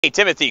Hey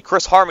Timothy,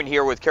 Chris Harmon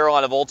here with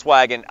Carolina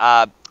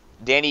Volkswagen.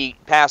 Danny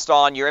passed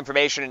on your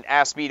information and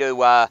asked me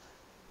to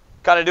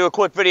kind of do a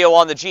quick video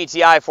on the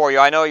GTI for you.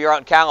 I know you're out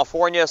in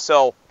California,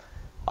 so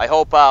I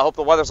hope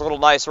the weather's a little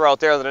nicer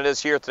out there than it is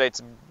here today. It's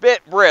a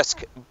bit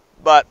brisk,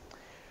 but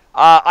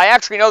I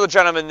actually know the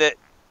gentleman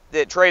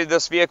that traded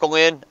this vehicle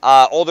in.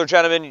 Older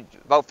gentleman,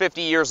 about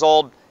 50 years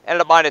old,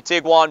 ended up buying a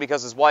Tiguan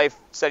because his wife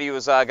said he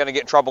was going to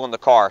get in trouble in the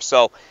car.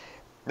 So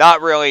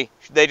not really.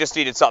 They just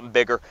needed something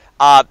bigger.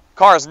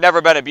 Car has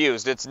never been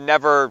abused. It's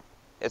never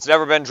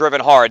been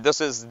driven hard.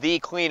 This is the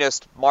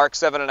cleanest Mark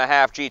 7.5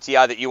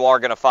 GTI that you are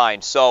going to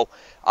find. So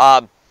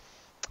I'm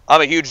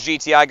a huge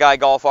GTI guy,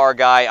 Golf R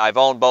guy. I've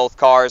owned both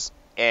cars,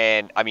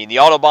 and I mean the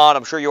autobahn.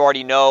 I'm sure you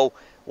already know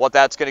what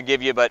that's going to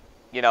give you, but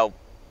you know,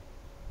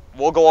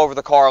 we'll go over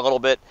the car a little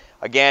bit.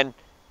 Again,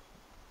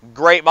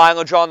 great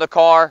mileage on the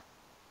car.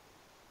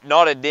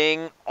 Not a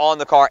ding on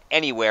the car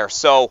anywhere.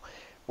 So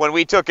when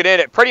we took it in,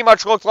 it pretty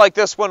much looked like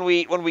this when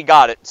we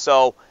got it.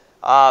 So,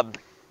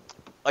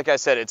 like I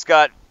said, it's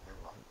got,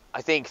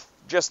 I think,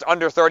 just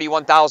under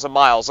 31,000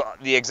 miles.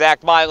 The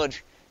exact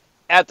mileage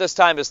at this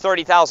time is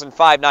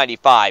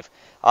 30,595.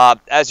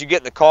 As you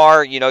get in the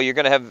car, you know, you're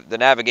going to have the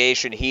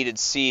navigation, heated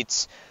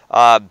seats,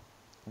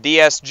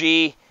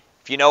 DSG.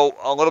 If you know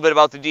a little bit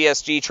about the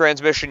DSG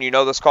transmission, you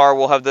know this car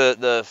will have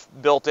the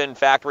built-in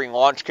factory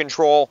launch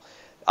control,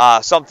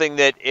 something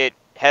that it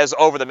has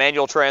over the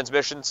manual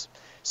transmissions.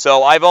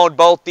 So I've owned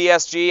both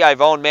DSG,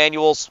 I've owned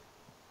manuals.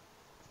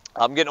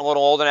 I'm getting a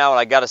little older now, and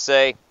I got to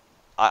say,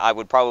 I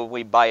would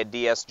probably buy a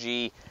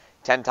DSG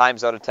 10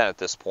 times out of 10 at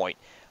this point.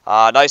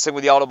 Nice thing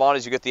with the autobahn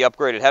is you get the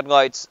upgraded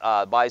headlights,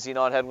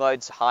 bi-xenon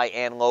headlights, high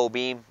and low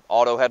beam,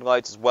 auto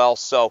headlights as well.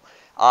 So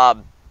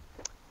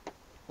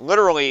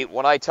literally,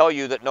 when I tell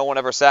you that no one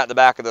ever sat in the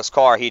back of this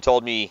car, he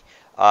told me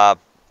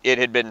it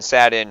had been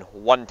sat in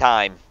one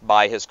time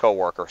by his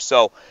coworker.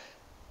 So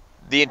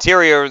the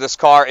interior of this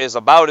car is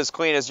about as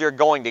clean as you're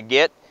going to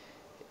get.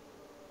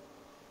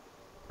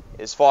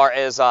 As far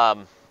as,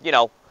 you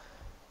know,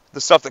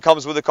 the stuff that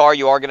comes with the car,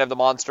 you are going to have the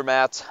monster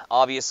mats.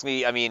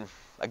 Obviously, I mean,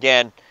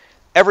 again,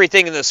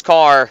 everything in this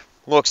car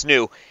looks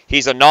new.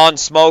 He's a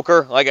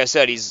non-smoker. Like I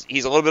said, he's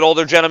a little bit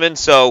older gentleman,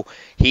 so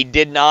he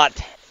did not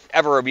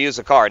ever abuse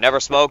a car. Never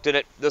smoked in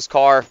it. This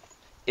car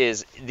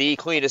is the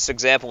cleanest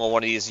example of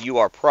one of these you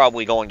are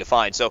probably going to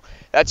find. So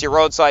that's your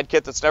roadside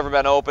kit that's never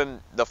been opened.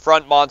 The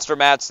front monster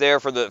mats there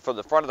for the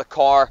front of the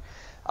car.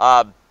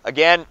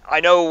 Again,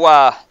 I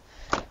know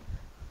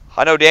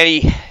Danny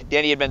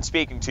had been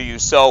speaking to you,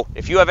 so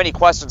if you have any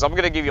questions, I'm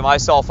going to give you my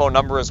cell phone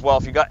number as well.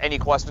 If you got any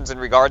questions in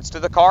regards to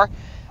the car,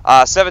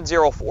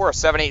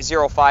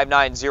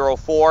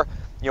 704-780-5904.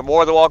 You're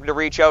more than welcome to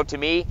reach out to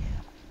me.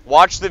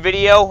 Watch the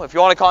video. If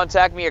you want to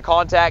contact me or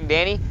contact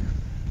Danny,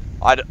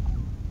 I'd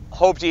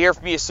hope to hear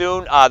from you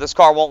soon. This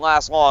car won't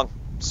last long,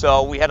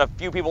 so we had a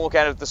few people look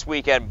at it this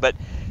weekend, but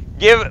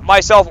give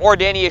myself or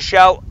Danny a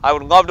shout. I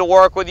would love to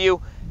work with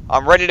you.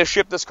 I'm ready to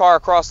ship this car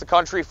across the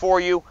country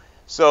for you,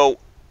 so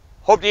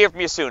hope to hear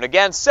from you soon.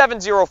 Again,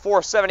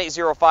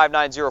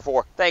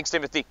 704-780-5904. Thanks,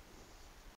 Timothy.